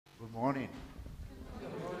Good morning.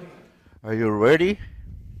 Are you ready?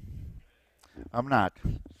 I'm not.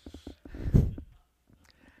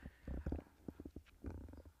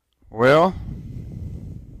 Well,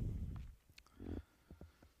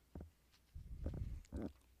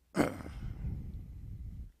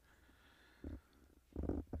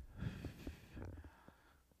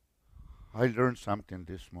 I learned something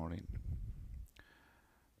this morning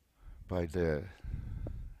by the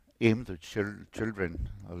aim the children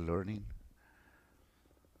are learning.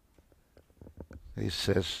 It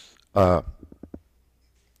says,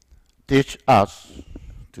 teach us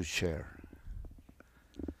to share.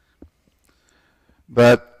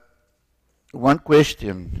 But one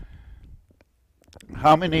question,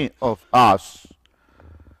 how many of us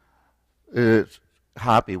is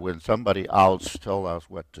happy when somebody else tells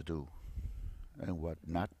us what to do and what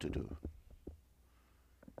not to do?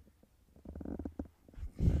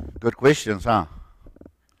 Good questions, huh?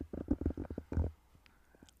 A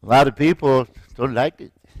lot of people don't like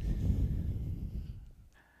it.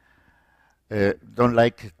 Don't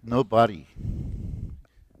like nobody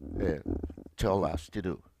tell us to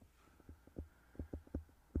do.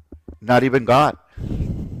 Not even God.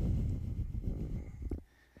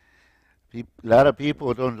 A lot of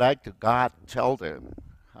people don't like to God tell them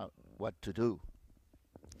what to do.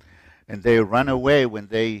 And they run away when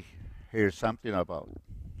they hear something about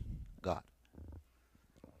God.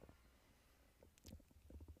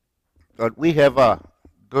 But we have a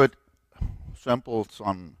good samples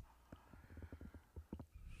on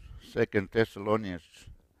 2 Thessalonians,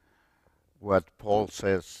 what Paul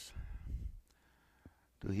says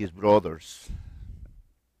to his brothers.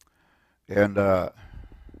 And by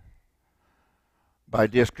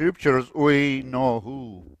the scriptures, we know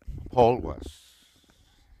who Paul was.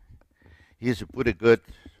 He's a pretty good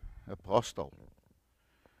apostle.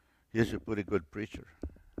 He's a pretty good preacher.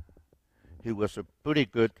 He was a pretty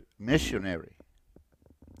good missionary.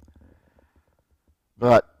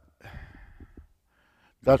 But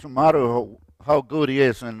doesn't matter how good he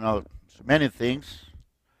is in many things,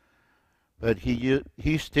 but he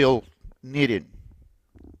still needed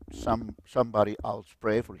somebody else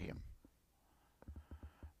pray for him.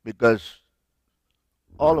 Because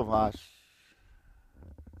all of us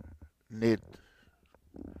need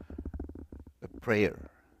a prayer.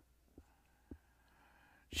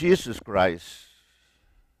 Jesus Christ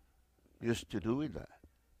used to do that.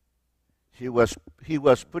 He was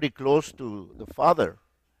pretty close to the Father.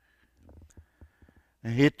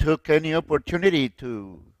 And he took any opportunity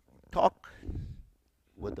to talk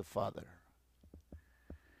with the Father.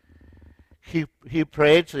 He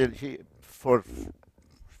prayed for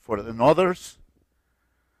the others.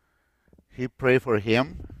 He prayed for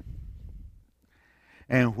him.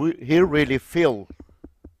 And he really felt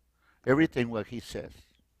everything what he says.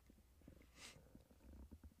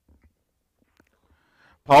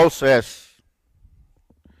 Paul says,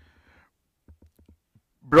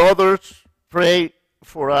 brothers, pray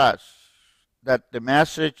for us that the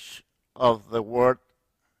message of the word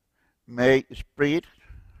may spread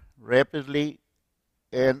rapidly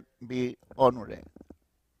and be honored.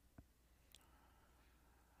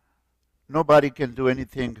 Nobody can do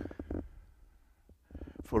anything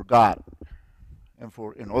for God and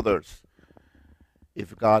in others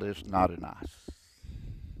if God is not in us.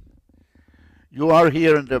 You are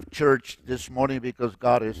here in the church this morning because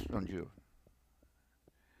God is on you.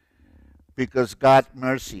 Because God's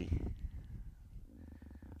mercy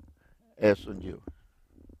is on you.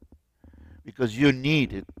 Because you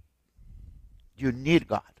need it. You need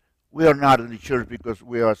God. We are not in the church because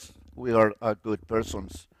we are good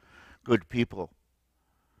persons, good people.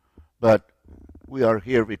 But we are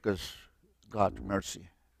here because God's mercy,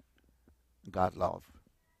 God's love.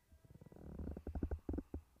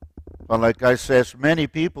 But like I says, many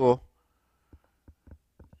people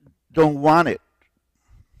don't want it.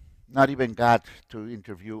 Not even God to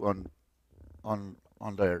interview on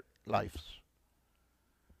their lives.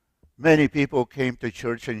 Many people came to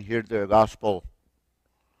church and hear the gospel,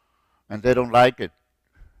 and they don't like it,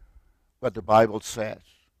 what the Bible says.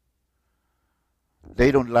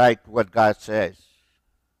 They don't like what God says.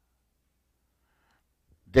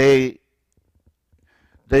 They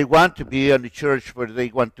want to be in the church where they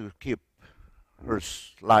want to keep her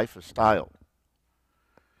lifestyle.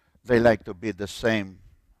 They like to be the same.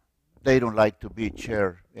 They don't like to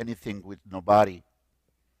share anything with nobody.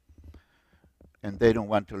 And they don't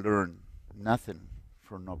want to learn nothing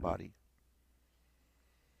from nobody.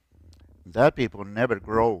 That people never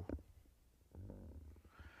grow.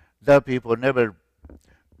 That people never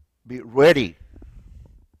be ready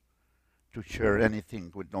to share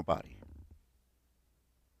anything with nobody.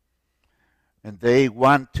 And they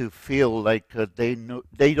want to feel like they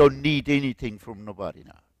don't need anything from nobody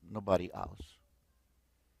now, nobody else.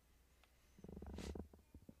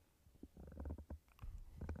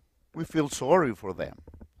 We feel sorry for them.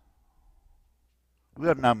 We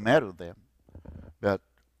are not mad at them, but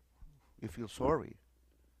we feel sorry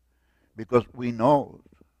because we know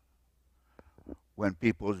when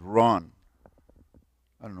people run,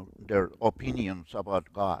 I don't know, their opinions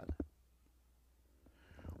about God.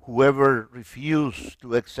 Whoever refuses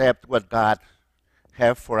to accept what God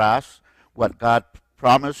has for us, what God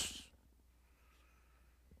promised,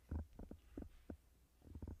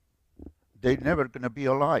 they're never going to be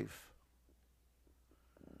alive.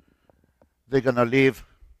 They're going to live,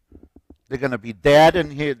 they're going to be dead in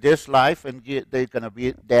this life, and they're going to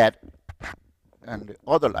be dead in the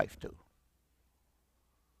other life too.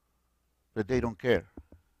 But they don't care.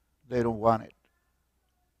 They don't want it.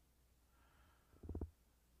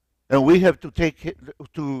 And we have to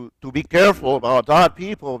to be careful about that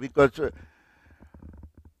people, because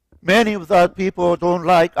many of that people don't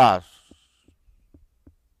like us.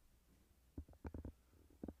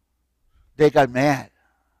 They got mad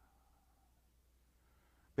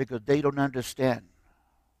because they don't understand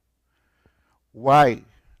why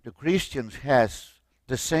the Christians has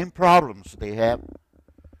the same problems they have,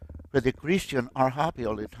 but the Christians are happy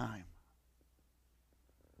all the time.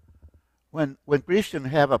 When Christians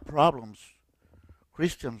have a problems,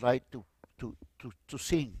 Christians like to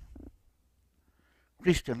sing.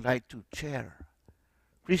 Christians like to share.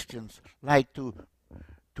 Christians like to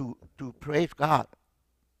praise God.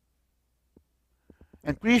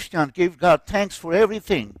 And Christians give God thanks for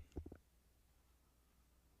everything.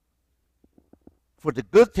 For the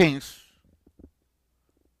good things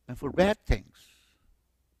and for bad things.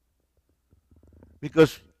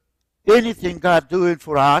 Because anything God doing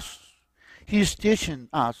for us, He's teaching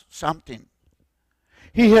us something.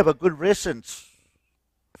 He have a good reasons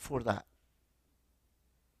for that.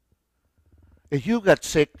 If you got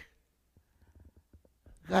sick,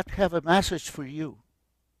 God have a message for you.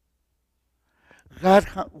 God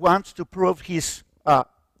wants to prove His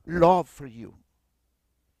love for you.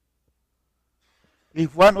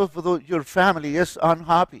 If one of your family is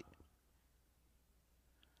unhappy,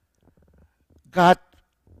 God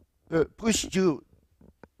pushed you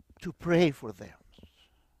to pray for them,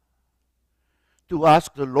 to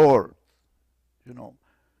ask the Lord,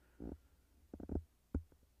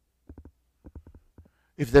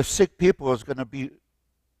 if the sick people is going to be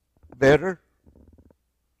better.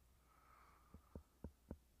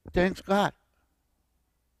 Thanks God.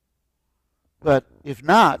 But if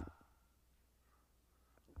not,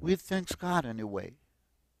 we thanks God anyway.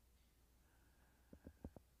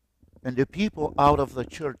 And the people out of the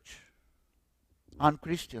church,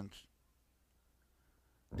 un-Christians,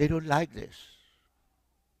 they don't like this.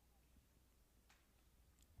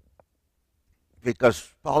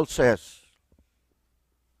 Because Paul says,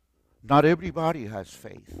 not everybody has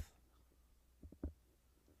faith.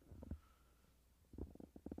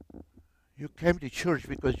 You came to church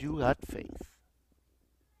because you had faith.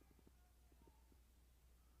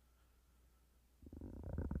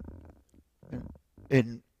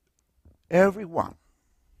 And everyone,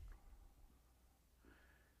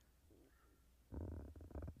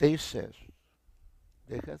 they says,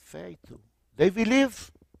 they have faith too. They believe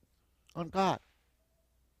on God.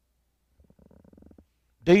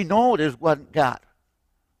 They know there's one God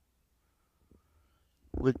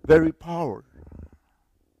with very power.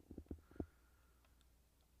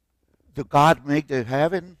 The God made the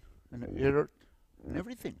heaven and the earth and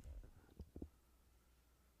everything.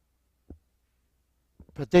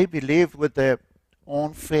 But they believe with their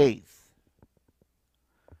own faith.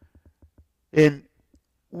 And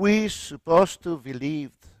we're supposed to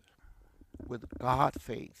believe with God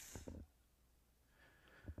faith.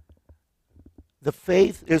 The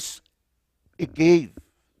faith is a gift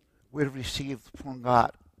we received from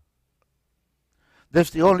God. That's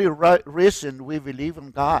the only reason we believe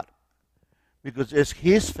in God. Because it's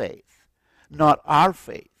His faith, not our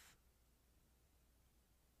faith.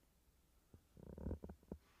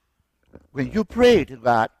 When you pray to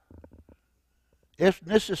God, it's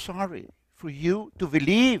necessary for you to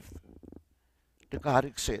believe that God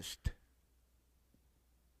exists.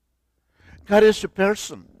 God is a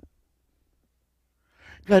person.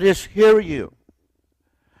 God is hearing you.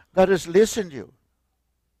 God is listening to you.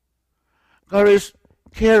 God is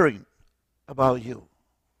caring about you.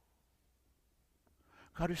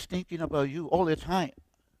 God is thinking about you all the time.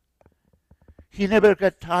 He never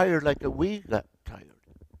got tired like we got tired.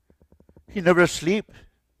 He never sleep.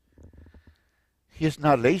 He's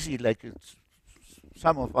not lazy like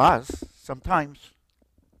some of us sometimes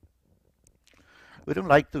we don't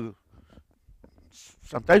like to,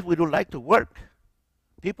 sometimes we don't like to work.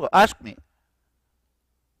 People ask me.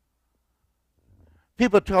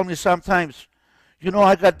 People tell me sometimes,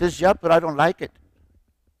 I got this job, but I don't like it.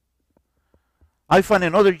 I find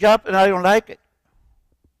another job and I don't like it.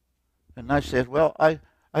 And I said, well, I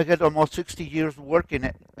got almost 60 years working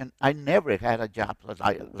it, and I never had a job that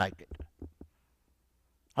I like it.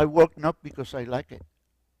 I work not because I like it.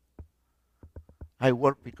 I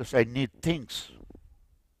work because I need things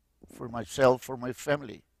for myself, for my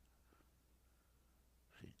family.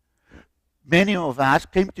 Many of us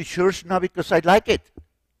came to church not because I like it.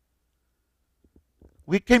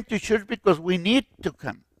 We came to church because we need to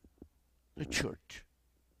come to church.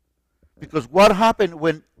 Because what happened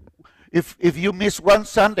when, if you miss one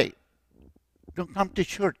Sunday, don't come to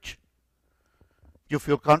church? You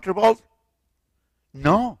feel comfortable?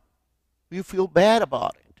 No. We feel bad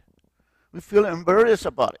about it. We feel embarrassed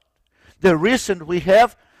about it. The reason we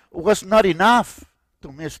have was not enough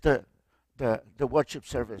to miss the worship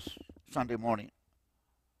service Sunday morning.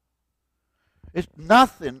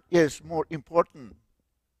 Nothing is more important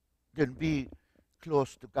than be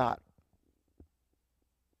close to God.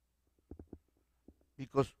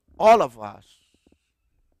 Because all of us,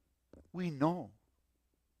 we know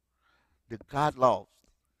that God's love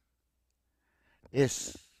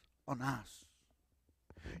is on us.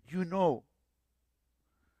 You know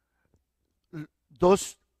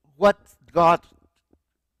what God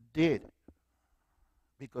did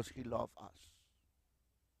because He loved us.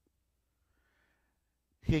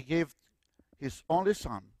 He gave His only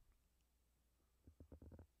Son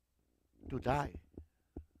to die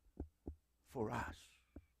for us.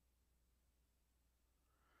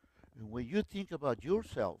 And when you think about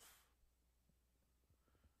yourself,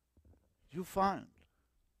 you find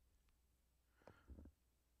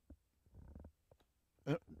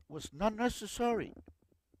it was not necessary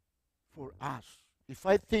for us. If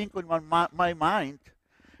I think in my mind,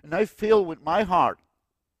 and I feel with my heart,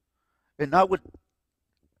 and not with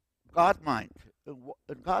God's mind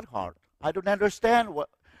and God's heart, I don't understand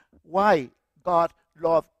why God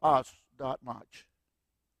loved us that much.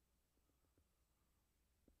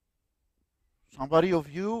 Somebody of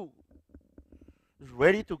you is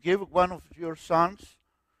ready to give one of your sons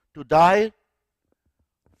to die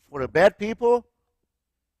for the bad people,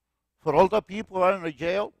 for all the people who are in the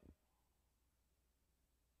jail?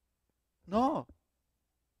 No,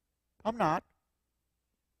 I'm not.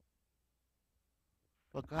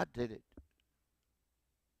 But God did it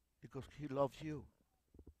because He loves you,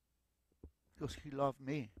 because He loved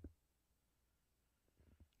me.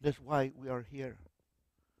 That's why we are here.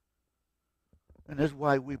 And that's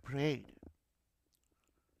why we prayed.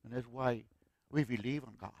 And that's why we believe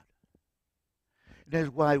in God. And that's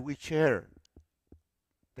why we share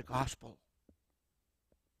the gospel.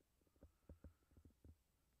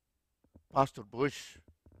 Pastor Bush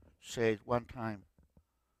said one time,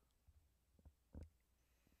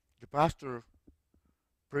 the pastor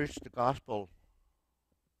preached the gospel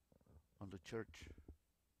on the church,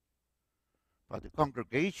 but the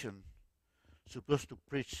congregation is supposed to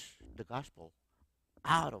preach the gospel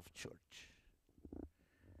out of church.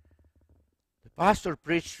 The pastor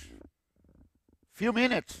preached a few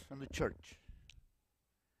minutes in the church.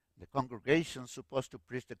 The congregation is supposed to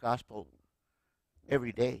preach the gospel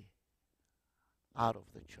every day out of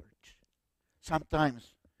the church.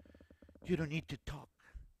 Sometimes you don't need to talk.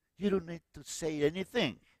 You don't need to say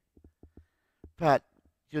anything. But,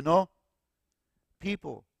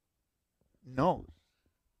 people know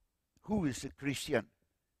who is a Christian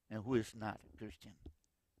and who is not a Christian.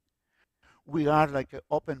 We are like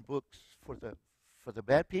open books for the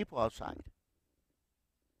bad people outside.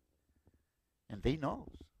 And they know.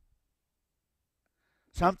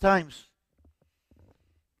 Sometimes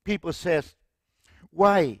people says,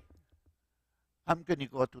 why I'm going to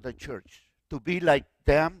go to the church? To be like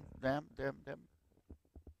them.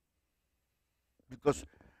 Because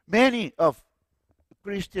many of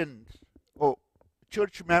Christians or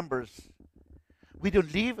church members, we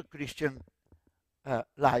don't live a Christian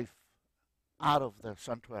life out of the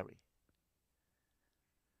sanctuary.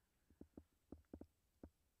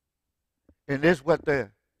 And that's what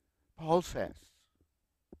Paul says.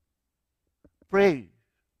 Pray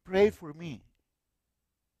for me.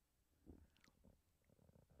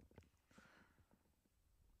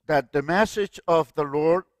 That the message of the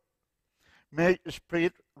Lord may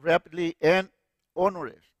spread rapidly and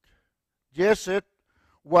unnoticed. Yes, it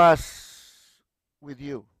was with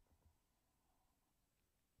you.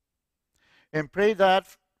 And pray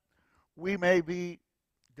that we may be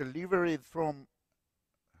delivered from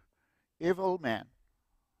evil men,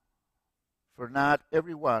 for not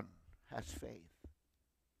everyone has faith.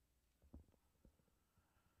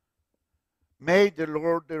 May the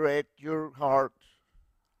Lord direct your heart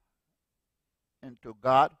into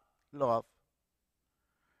God, love,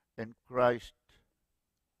 and Christ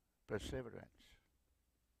perseverance.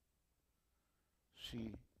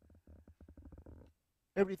 See,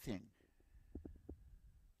 everything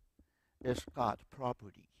is God's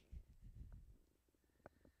property.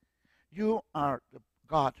 You are the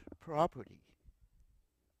God property.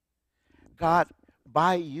 God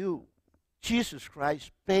by you. Jesus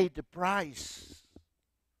Christ paid the price.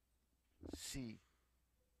 See,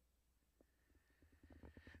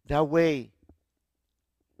 that way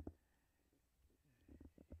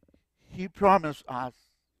He promised us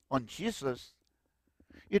on Jesus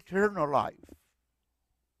eternal life.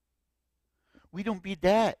 We don't be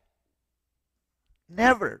dead.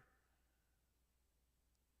 Never.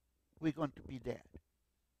 We're going to be dead.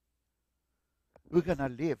 We're going to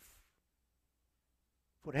live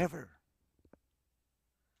forever.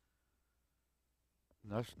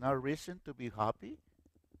 That's no reason to be happy.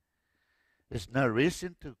 There's no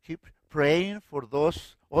reason to keep praying for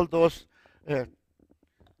all those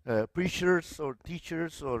preachers or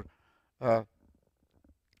teachers or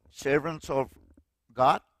servants of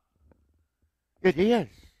God. It is.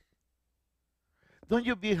 Don't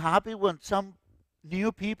you be happy when some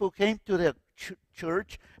new people came to the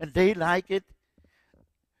church and they like it?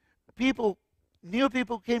 New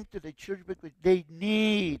people came to the church because they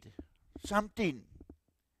need something.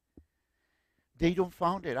 They don't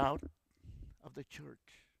find it out of the church.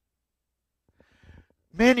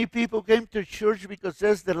 Many people came to church because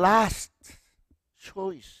that's the last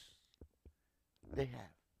choice they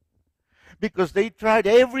have. Because they tried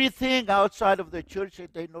everything outside of the church and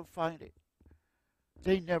they don't find it.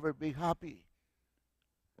 They never be happy.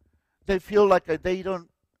 They feel like they don't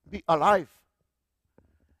be alive.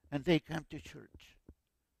 And they come to church.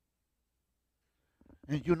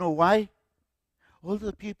 And you know why? All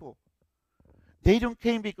the people, they don't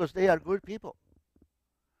came because they are good people.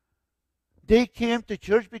 They came to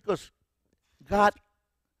church because God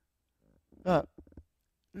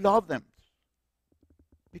loved them.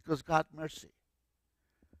 Because God mercy.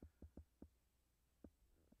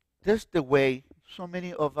 That's the way so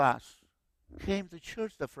many of us came to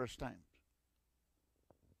church the first time.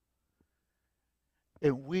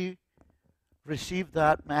 And we received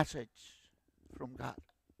that message from God.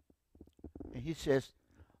 And He says,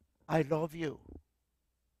 I love you.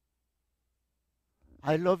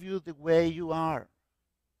 I love you the way you are.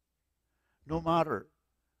 No matter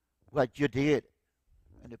what you did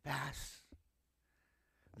in the past.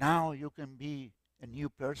 Now you can be a new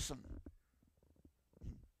person.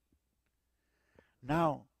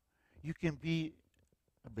 Now you can be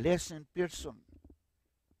a blessed person.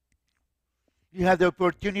 You have the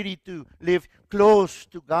opportunity to live close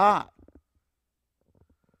to God.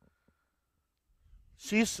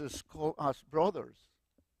 Jesus called us brothers.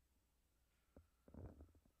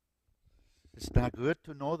 It's not good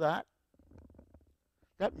to know that.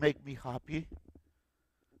 That make me happy.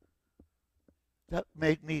 That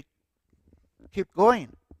make me keep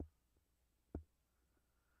going.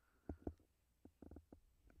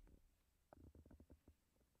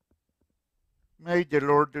 May the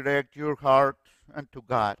Lord direct your heart unto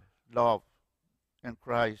God, love, and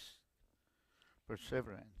Christ,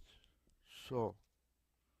 perseverance. So,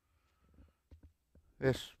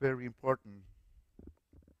 it's very important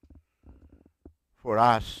for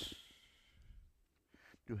us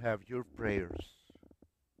to have your prayers.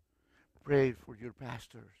 Pray for your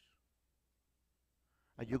pastors.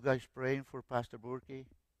 Are you guys praying for Pastor Burke?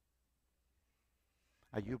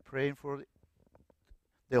 Are you praying for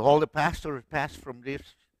all the pastors passed from this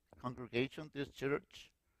congregation, this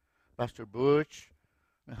church? Pastor Butch?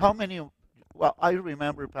 How many? Well, I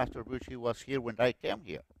remember Pastor Butch. He was here when I came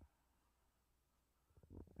here.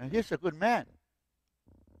 And he's a good man.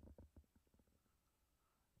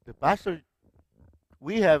 The pastor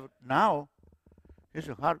we have now, he's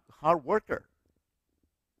a hard worker.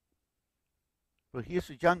 But he's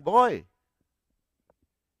a young boy.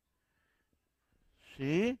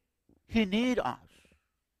 See? He needs us.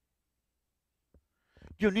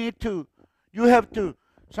 You have to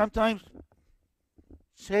sometimes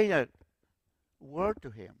say a word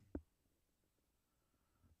to him.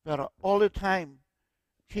 But all the time,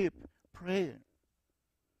 keep praying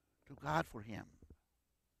to God for him.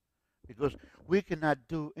 Because we cannot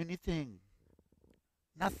do anything,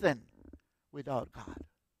 nothing, without God.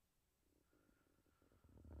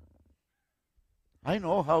 I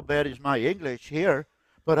know how bad is my English here,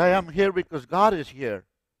 but I am here because God is here.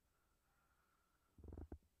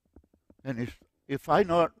 And if I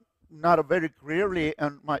not very clearly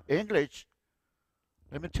in my English,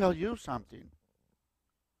 let me tell you something.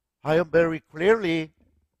 I am very clearly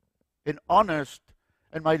and honest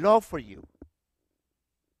in my love for you.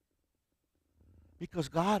 Because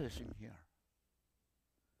God is in here.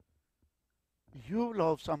 You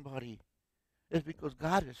love somebody, it's because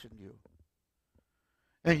God is in you.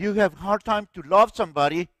 And you have a hard time to love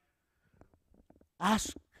somebody,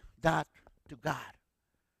 ask that to God.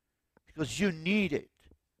 Because you need it.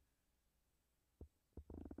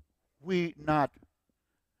 We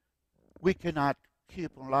cannot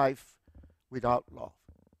keep on life without love.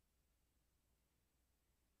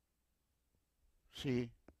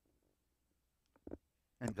 See?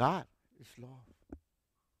 And God is love.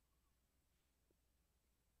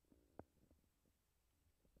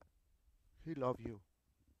 He loves you.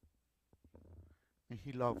 And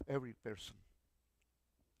He loves every person.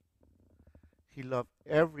 He loves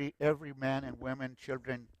every man and woman,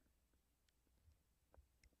 children,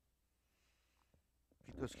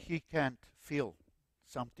 because He can't feel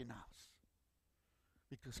something else.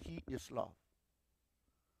 Because He is love.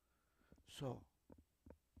 So,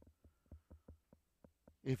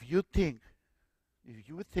 if you think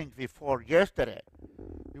before yesterday,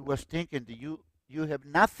 you was thinking that you have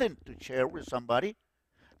nothing to share with somebody,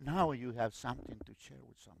 now you have something to share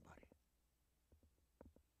with somebody.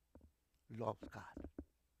 Love God.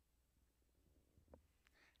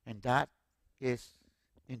 And that is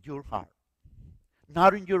in your heart.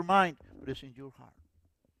 Not in your mind, but it's in your heart.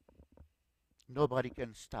 Nobody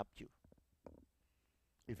can stop you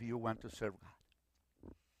if you want to serve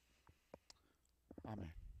God.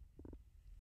 Amen.